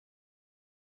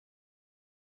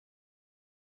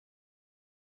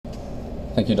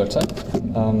Thank you, Doctor.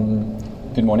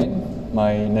 Good morning.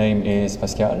 My name is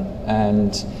Pascal,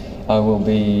 and I have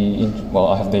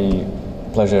the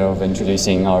pleasure of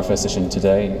introducing our first session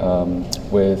today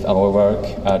with our work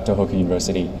at Tohoku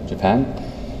University, Japan,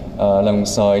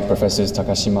 alongside Professors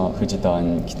Takashima, Fujita,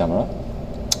 and Kitamura,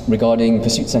 regarding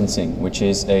pursuit sensing, which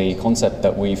is a concept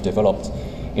that we've developed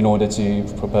in order to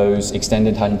propose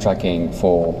extended hand tracking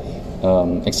space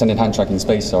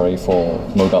for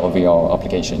mobile VR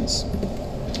applications.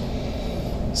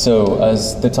 So,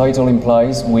 as the title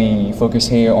implies, we focus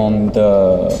here on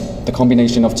the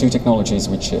combination of two technologies,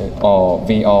 which are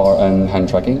VR and hand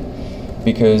tracking,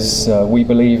 because we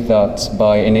believe that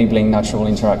by enabling natural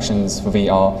interactions for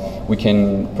VR, we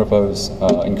can propose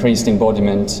increased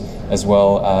embodiment as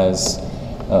well as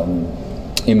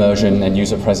immersion and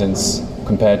user presence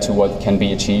compared to what can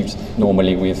be achieved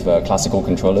normally with classical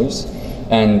controllers.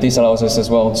 And this allows us as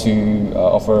well to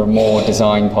offer more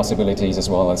design possibilities as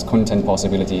well as content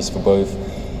possibilities for both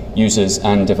users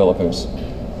and developers.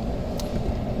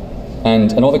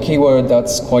 And another keyword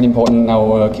that's quite important in our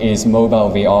work is mobile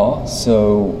VR.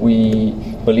 So we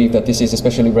believe that this is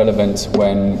especially relevant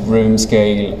when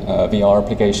room-scale VR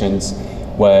applications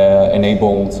were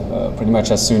enabled pretty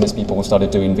much as soon as people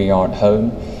started doing VR at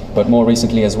home, but more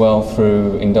recently as well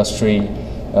through industry.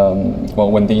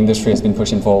 When the industry has been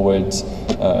pushing forward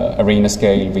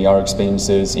arena-scale VR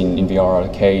experiences in VR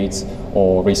arcades,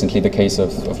 or recently the case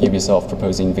of Ubisoft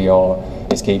proposing VR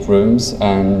escape rooms,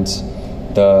 and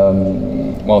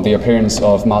the appearance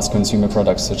of mass consumer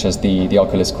products such as the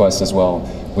Oculus Quest as well,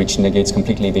 which negates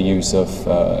completely the use of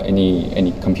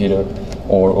any computer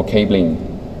or cabling.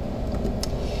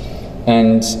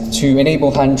 And to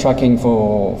enable hand tracking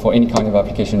for any kind of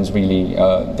applications, really,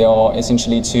 there are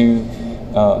essentially two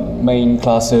main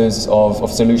classes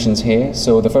of solutions here.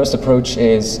 So the first approach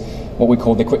is what we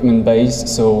call equipment-based.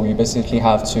 So you basically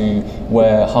have to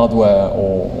wear hardware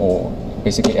or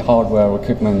basically hardware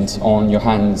equipment on your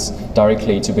hands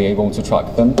directly to be able to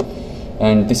track them.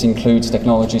 And this includes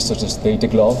technologies such as data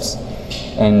gloves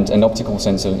and optical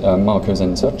sensor markers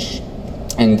and such.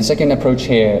 And the second approach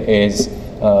here is,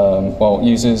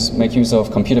 users make use of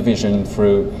computer vision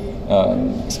through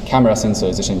camera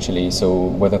sensors, essentially, so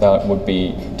whether that would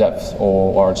be depth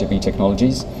or RGB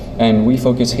technologies. And we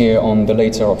focus here on the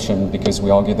later option because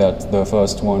we argue that the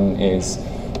first one is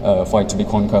thought to be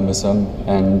quite cumbersome,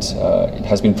 and it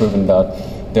has been proven that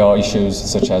there are issues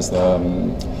such as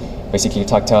basically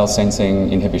tactile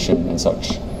sensing inhibition and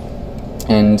such.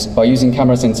 And by using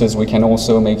camera sensors, we can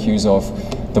also make use of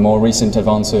the more recent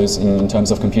advances in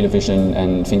terms of computer vision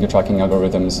and finger tracking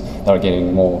algorithms that are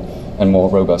getting more and more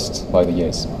robust by the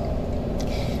years.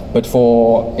 But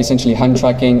for essentially hand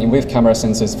tracking with camera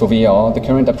sensors for VR, the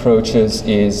current approach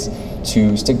is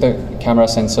to stick the camera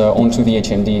sensor onto the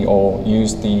HMD or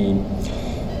use the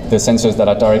sensors that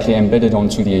are directly embedded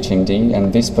onto the HMD,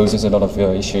 and this poses a lot of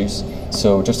issues.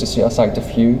 So just to cite a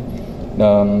few,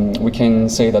 we can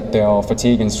say that there are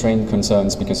fatigue and strain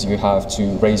concerns because you have to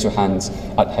raise your hands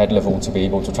at head level to be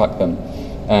able to track them.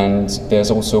 And there's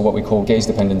also what we call gaze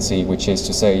dependency, which is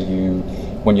to say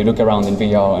when you look around in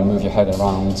VR and move your head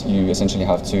around, you essentially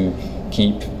have to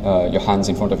keep your hands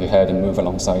in front of your head and move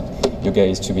alongside your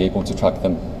gaze to be able to track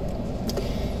them.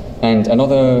 And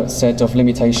another set of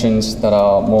limitations that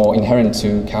are more inherent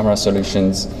to camera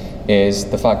solutions is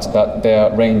the fact that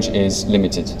their range is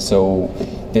limited. So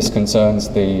this concerns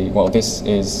that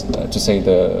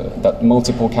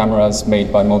multiple cameras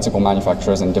made by multiple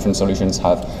manufacturers and different solutions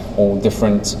have all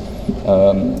different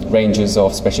ranges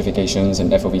of specifications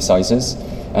and FOV sizes,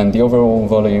 and the overall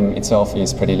volume itself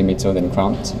is pretty limited and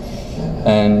cramped.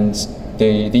 And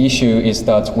the issue is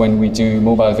that when we do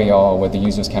mobile VR, where the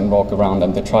users can walk around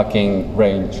and the tracking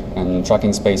range and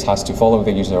tracking space has to follow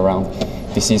the user around,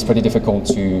 this is pretty difficult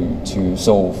to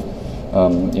solve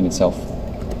in itself.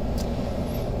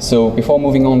 So before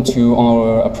moving on to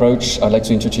our approach, I'd like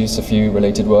to introduce a few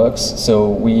related works.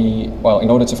 So in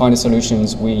order to find the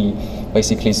solutions, we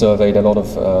basically surveyed a lot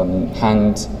of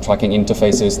hand tracking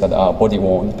interfaces that are body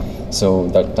worn, so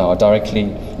that are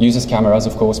directly users' cameras,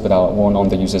 of course, but are worn on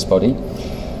the user's body.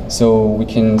 So we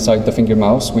can cite the finger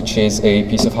mouse, which is a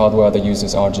piece of hardware that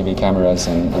uses RGB cameras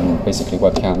and basically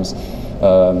webcams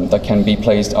that can be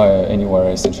placed anywhere,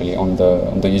 essentially, on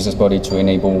the user's body to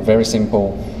enable very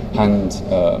simple hand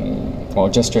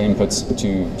gesture inputs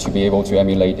to be able to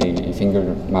emulate a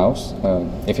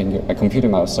computer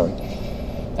mouse, sorry.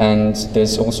 And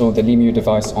there's also the Limu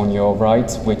device on your right,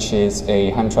 which is a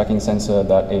hand tracking sensor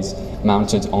that is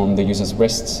mounted on the user's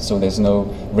wrists, so there's no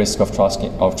risk of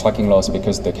tracking loss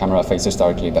because the camera faces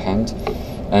directly the hand.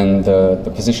 And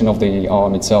the position of the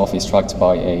arm itself is tracked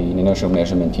by an inertial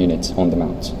measurement unit on the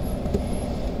mount.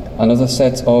 Another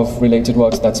set of related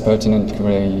works that's pertinent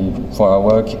for our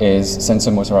work is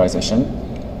sensor motorization.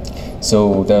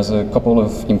 So there's a couple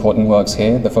of important works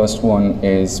here. The first one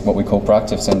is what we call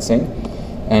proactive sensing,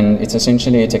 and it's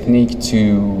essentially a technique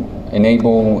to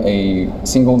enable a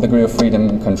single degree of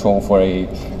freedom control for a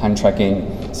hand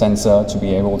tracking sensor to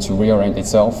be able to reorient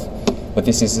itself. But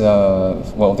this is,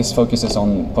 this focuses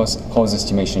on pose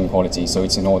estimation quality, so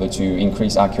it's in order to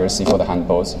increase accuracy for the hand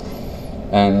pose.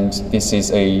 And this is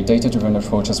a data-driven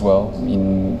approach as well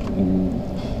in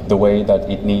the way that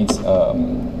it needs,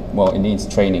 it needs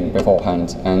training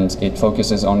beforehand, and it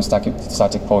focuses on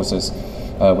static poses,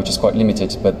 which is quite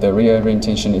limited, but the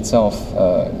reorientation itself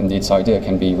and its idea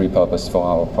can be repurposed for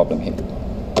our problem here.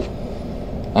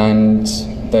 And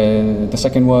the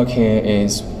second work here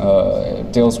is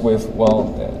deals with,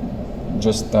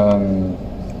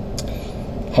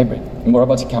 hybrid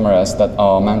robotic cameras that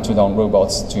are mounted on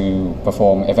robots to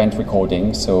perform event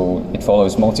recording. So it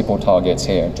follows multiple targets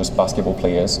here, just basketball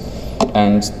players.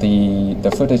 And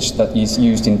the footage that is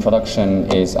used in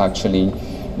production is actually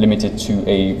limited to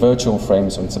a virtual frame,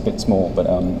 so it's a bit small, but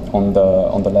on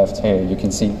the left here you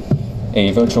can see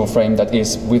a virtual frame that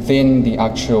is within the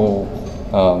actual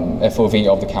FOV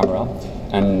of the camera,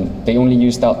 and they only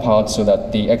use that part so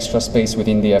that the extra space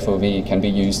within the FOV can be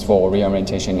used for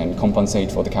reorientation and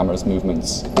compensate for the camera's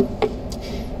movements.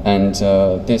 And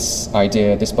this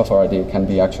buffer idea can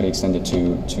be actually extended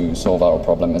to solve our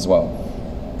problem as well.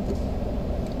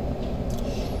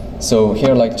 So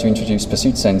here I'd like to introduce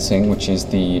pursuit sensing, which is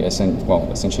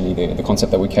essentially the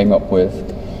concept that we came up with.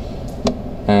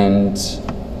 And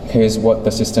here's what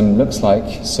the system looks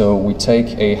like. So we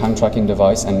take a hand tracking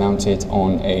device and mount it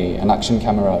on an action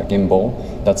camera gimbal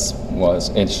that was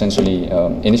essentially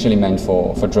initially meant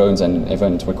for drones and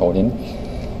event recording.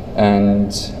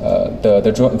 And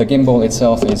the gimbal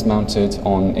itself is mounted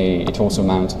on a torso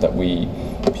mount that we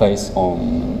place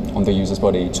on the user's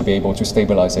body to be able to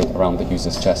stabilize it around the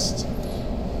user's chest.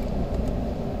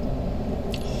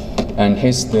 And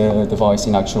here's the device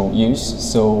in actual use.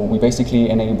 So we basically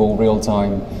enable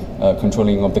real-time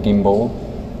controlling of the gimbal,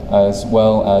 as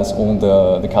well as all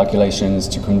the calculations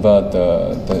to convert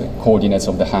the coordinates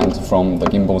of the hand from the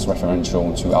gimbal's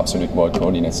referential to absolute world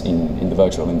coordinates in the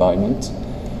virtual environment.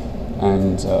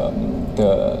 And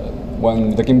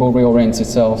when the gimbal reorients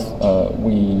itself,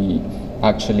 we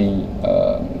actually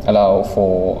allow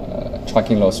for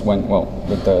tracking loss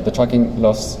with the tracking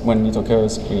loss when it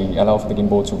occurs, we allow for the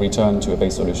gimbal to return to a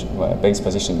base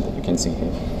position that you can see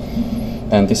here.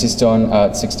 And this is done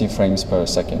at 60 frames per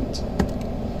second.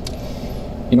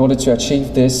 In order to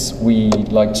achieve this, we'd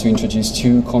like to introduce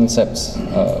two concepts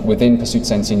within pursuit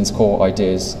sensing's core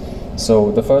ideas.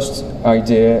 So the first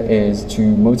idea is to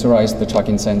motorize the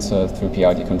tracking sensor through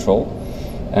PID control.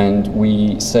 And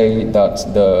we say that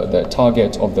the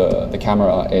target of the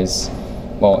camera is,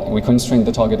 we constrain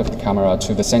the target of the camera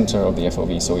to the center of the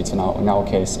FOV. So it's in our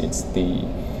case, it's the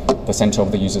center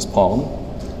of the user's palm.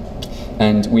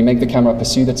 And we make the camera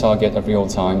pursue the target at real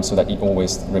time so that it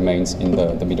always remains in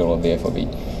the middle of the FOV.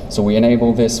 So we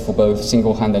enable this for both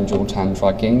single hand and dual hand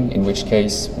tracking, in which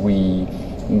case we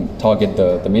target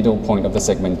the middle point of the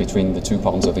segment between the two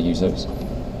palms of the users.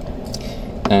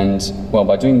 And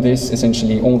by doing this,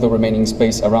 essentially all the remaining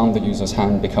space around the user's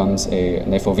hand becomes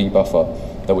an FOV buffer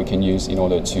that we can use in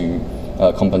order to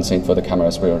compensate for the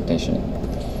camera's reorientation.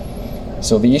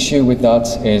 So the issue with that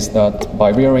is that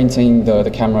by reorienting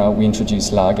the camera, we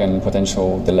introduce lag and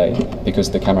potential delay because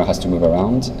the camera has to move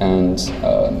around. And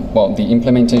the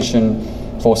implementation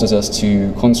forces us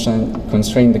to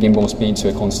constrain the gimbal speed to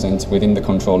a constant within the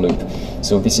control loop.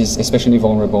 So this is especially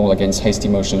vulnerable against hasty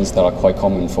motions that are quite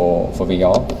common for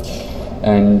VR.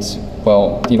 And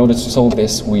in order to solve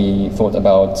this, we thought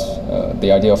about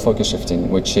the idea of focus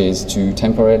shifting, which is to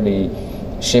temporarily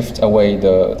shift away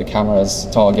the camera's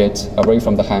target away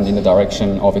from the hand in the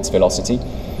direction of its velocity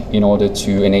in order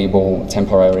to enable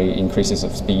temporary increases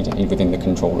of speed within the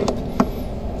control loop.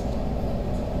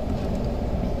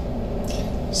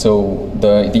 So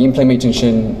the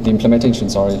implementation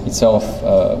itself,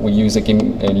 we use a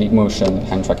lead motion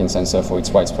hand tracking sensor for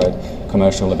its widespread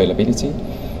commercial availability,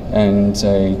 and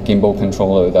a gimbal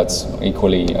controller that's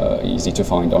equally easy to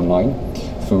find online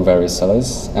through various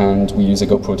sellers. And we use a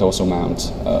GoPro torso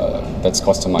mount that's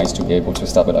customized to be able to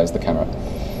stabilize the camera.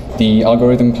 The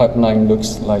algorithm pipeline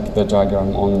looks like the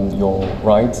diagram on your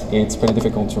right. It's pretty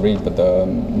difficult to read, but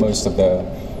most of the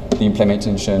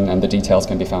implementation and the details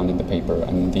can be found in the paper,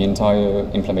 and the entire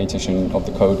implementation of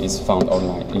the code is found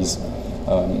online, is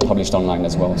published online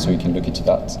as well, so you can look into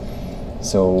that.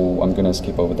 So I'm going to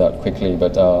skip over that quickly,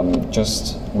 but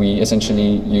we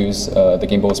essentially use the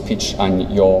gimbal's pitch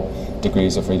and yaw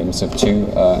degrees of freedom sub 2,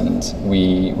 and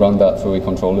we run that through a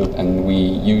control loop, and we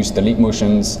use the leap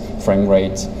motion's frame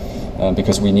rate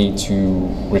because we need to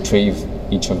retrieve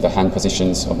each of the hand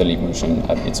positions of the leap motion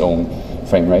at its own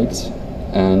frame rate.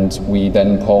 And we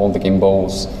then poll the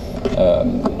gimbal's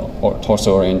or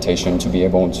torso orientation to be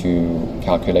able to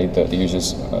calculate the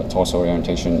user's torso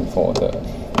orientation for the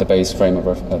base frame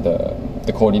of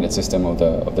the coordinate system of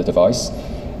the device.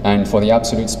 And for the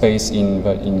absolute space in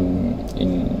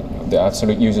the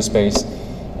absolute user space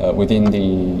within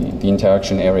the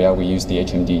interaction area, we use the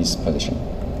HMD's position.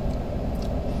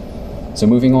 So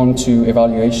moving on to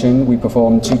evaluation, we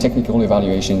perform two technical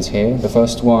evaluations here. The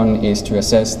first one is to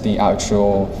assess the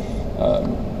actual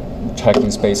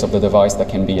tracking space of the device that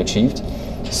can be achieved.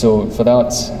 So for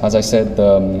that, as I said,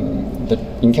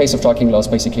 in case of tracking loss,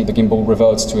 basically the gimbal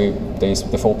reverts to the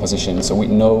default position. So we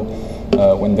know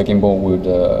when the gimbal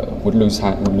would lose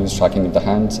tracking of the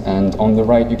hand. And on the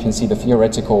right, you can see the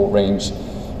theoretical range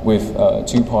with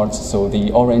two parts. So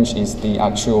the orange is the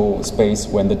actual space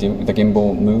when the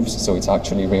gimbal moves, so it's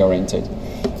actually reoriented.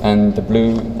 And the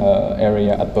blue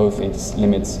area at both its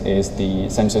limits is the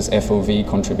sensor's FOV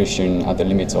contribution at the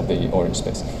limits of the orange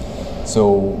space.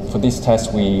 So for this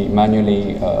test, we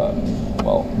manually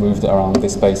moved around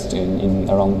this space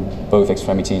around both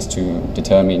extremities to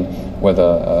determine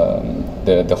whether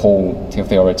the whole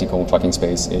theoretical tracking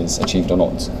space is achieved or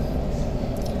not.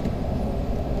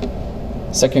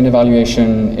 Second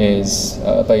evaluation is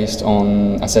based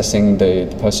on assessing the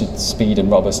pursuit speed and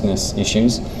robustness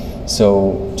issues.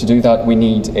 So to do that, we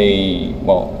need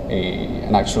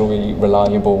an actually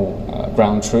reliable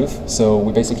ground truth. So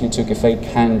we basically took a fake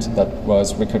hand that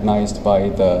was recognized by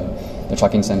the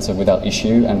tracking sensor without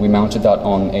issue, and we mounted that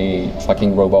on a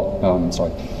tracking robot,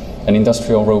 an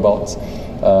industrial robot,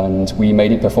 and we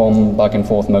made it perform back and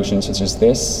forth motions such as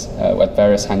this at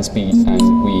various hand speeds, and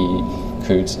we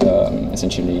could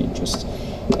essentially just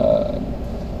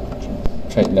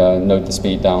note the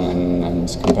speed down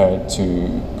and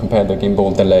compare the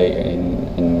gimbal delay in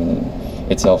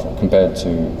itself compared to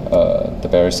the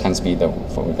various hand speed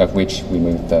at which we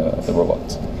moved the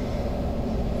robot.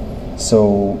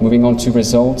 So moving on to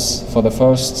results, for the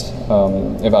first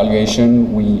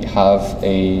evaluation, we have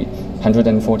a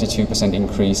 142%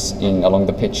 increase along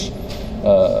the pitch,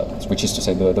 which is to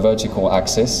say the vertical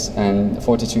axis, and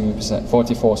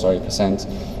 44%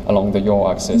 along the yaw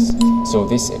axis. So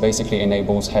this basically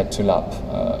enables head-to-lap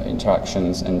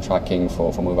interactions and tracking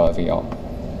for mobile VR.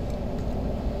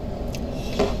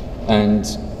 And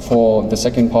for the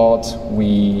second part,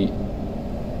 we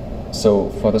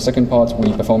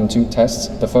perform two tests.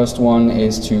 The first one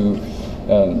is to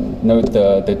note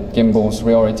the gimbal's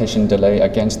reorientation delay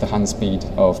against the hand speed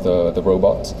of the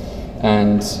robot.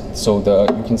 And so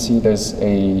you can see there's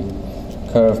a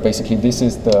curve. Basically, this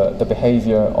is the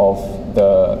behavior of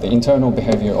the internal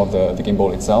behavior of the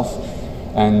gimbal itself.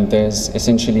 And there's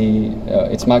essentially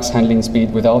its max handling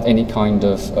speed without any kind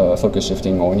of focus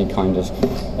shifting or any kind of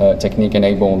technique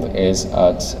enabled is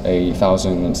at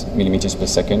 1,000 millimeters per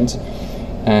second.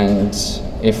 And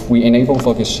if we enable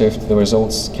focus shift, the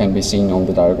results can be seen on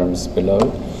the diagrams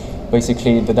below.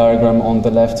 Basically, the diagram on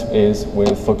the left is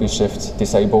with focus shift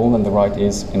disabled and the right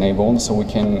is enabled. So we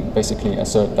can basically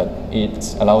assert that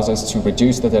it allows us to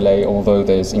reduce the delay, although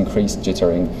there's increased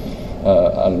jittering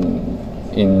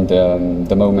in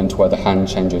the moment where the hand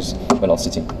changes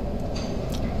velocity.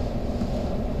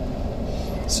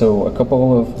 So a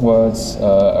couple of words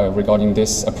regarding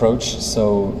this approach.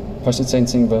 So person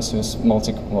sensing versus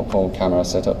multiple camera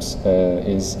setups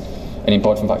is an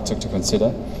important factor to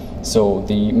consider. So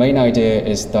the main idea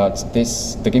is that the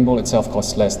gimbal itself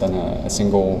costs less than a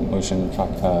single motion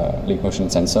leap motion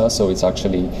sensor, so it's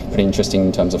actually pretty interesting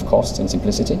in terms of cost and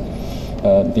simplicity.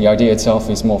 The idea itself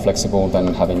is more flexible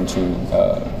than having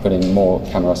to put in more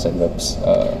camera setups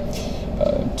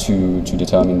to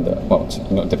determine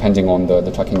depending on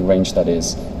the tracking range that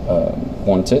is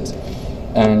wanted.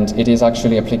 And it is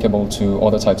actually applicable to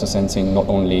other types of sensing, not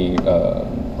only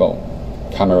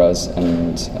cameras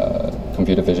and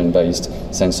computer vision based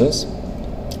sensors.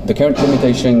 The current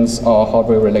limitations are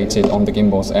hardware related on the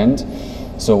gimbal's end.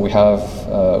 So we have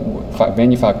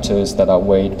many factors that are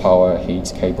weight, power,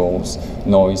 heat, cables,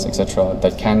 noise, etc.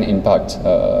 that can impact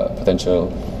that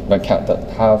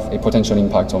have a potential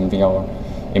impact on VR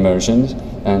immersion,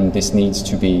 and this needs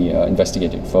to be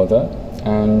investigated further.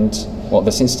 And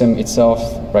the system itself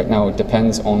right now, it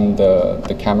depends on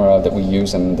the camera that we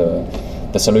use and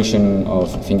the solution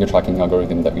of finger tracking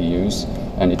algorithm that we use.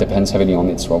 and it depends heavily on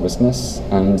its robustness.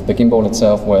 And the gimbal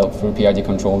itself, well, through PID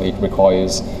control, it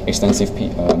requires extensive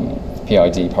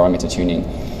PID parameter tuning.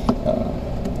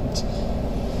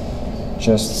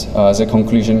 Just as a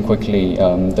conclusion quickly,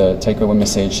 the takeaway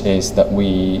message is that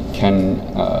we can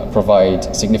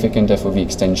provide significant FOV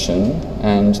extension,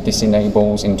 and this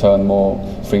enables in turn more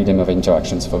freedom of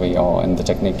interactions for VR, and the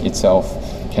technique itself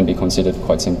can be considered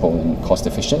quite simple and cost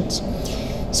efficient.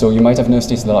 So you might have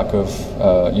noticed the lack of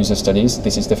user studies.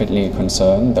 This is definitely a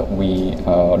concern that we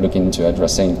look into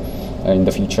addressing in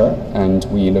the future, and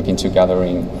we look into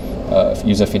gathering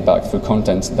user feedback through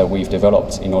content that we've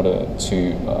developed in order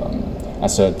to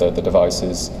assert the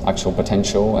device's actual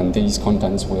potential, and these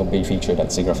contents will be featured at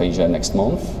SIGGRAPH Asia next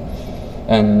month.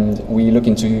 And we look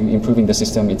into improving the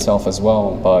system itself as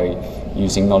well by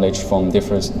using knowledge from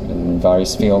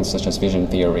various fields such as vision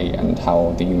theory and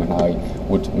how the human eye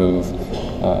would move,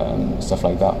 stuff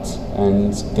like that.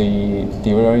 And the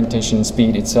reorientation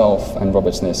speed itself and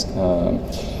robustness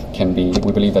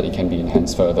we believe that it can be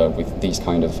enhanced further with these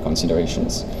kind of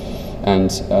considerations.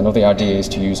 And another idea is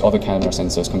to use other camera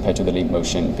sensors compared to the leap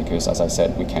motion, because as I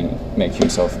said, we can make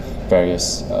use of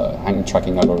various hand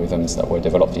tracking algorithms that were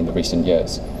developed in the recent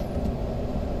years.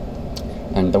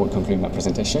 And that would conclude my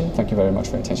presentation. Thank you very much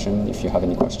for your attention. If you have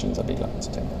any questions, I'd be glad to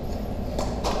take them.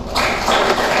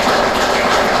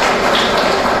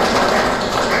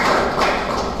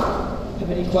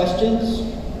 Have any questions?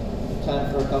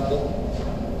 Time for a couple.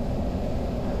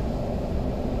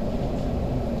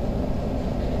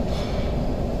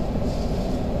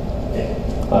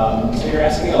 So you're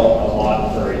asking a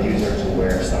lot for a user to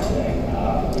wear something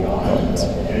beyond.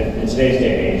 In today's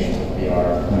day and age,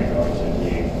 VR kind of going to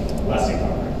be less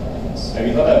encumbered. Have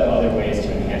you thought of other ways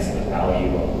to enhance the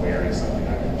value of wearing something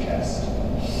on your chest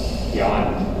beyond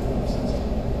the sensor?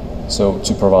 So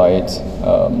to provide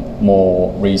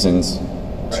more reasons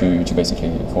to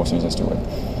basically force users to wear.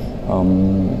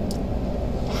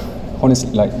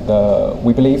 Honestly,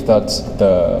 we believe that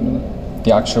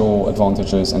the actual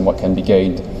advantages and what can be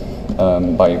gained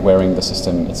by wearing the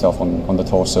system itself on the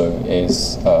torso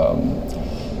is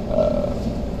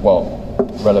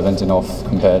relevant enough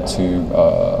compared to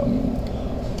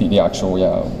the actual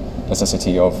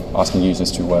necessity of asking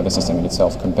users to wear the system in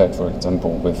itself, compared, for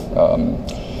example, with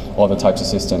other types of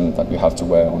system that you have to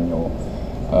wear on your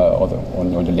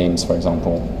on your limbs, for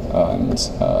example. And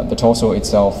the torso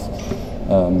itself,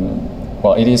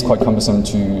 well, it is quite cumbersome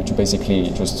to basically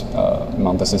just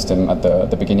mount the system at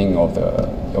the beginning of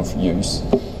use,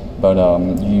 but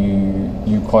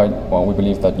we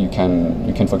believe that you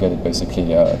can forget it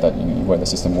basically, that you wear the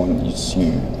system once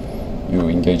you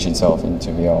engage itself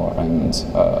into VR, and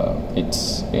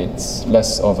it's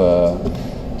less of a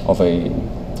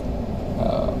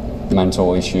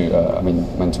mental issue. The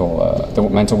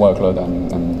mental workload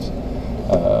and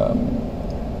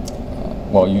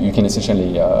well, you can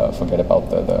essentially forget about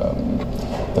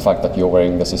the fact that you're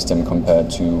wearing the system compared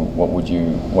to what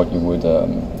you would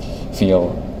feel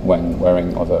when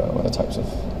wearing other types of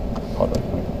hardware.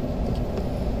 Thank you.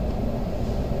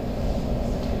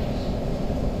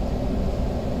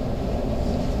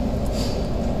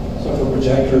 So for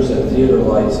projectors and theater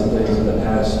lights and things in the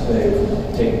past, they've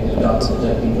adopted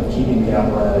the technique of keeping the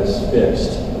apparatus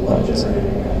fixed, the light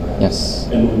generating apparatus, yes,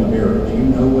 and moving a mirror. Do you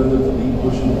know whether the lead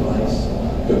motion device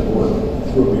could work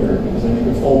through a mirror? Because then you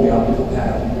could fold the optical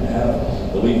path. You could have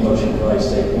the lead motion device,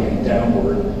 say, pointing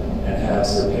downward, and have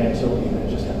your pan tilting and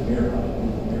just have a mirror on it,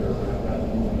 move the mirror around rather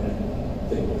than moving that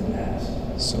thing with an ass.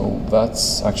 So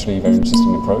that's actually a very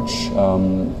interesting approach.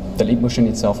 The lead motion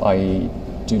itself, I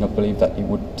do not believe that it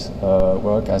would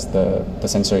work, as the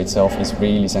sensor itself is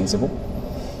really sensible.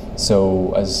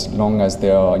 So as long as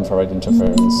there are infrared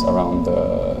interference around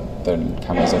the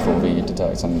camera's FOV, it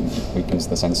detects and weakens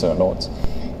the sensor a lot.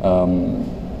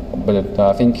 But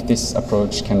I think this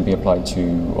approach can be applied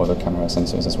to other camera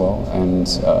sensors as well, and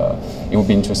it would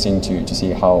be interesting to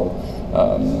see how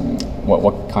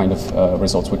what kind of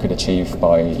results we could achieve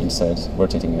by instead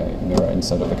rotating a mirror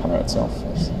instead of the camera itself.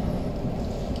 Yes.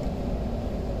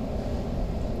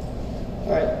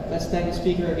 All right, let's thank the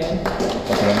speaker again. Thank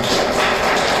you very much.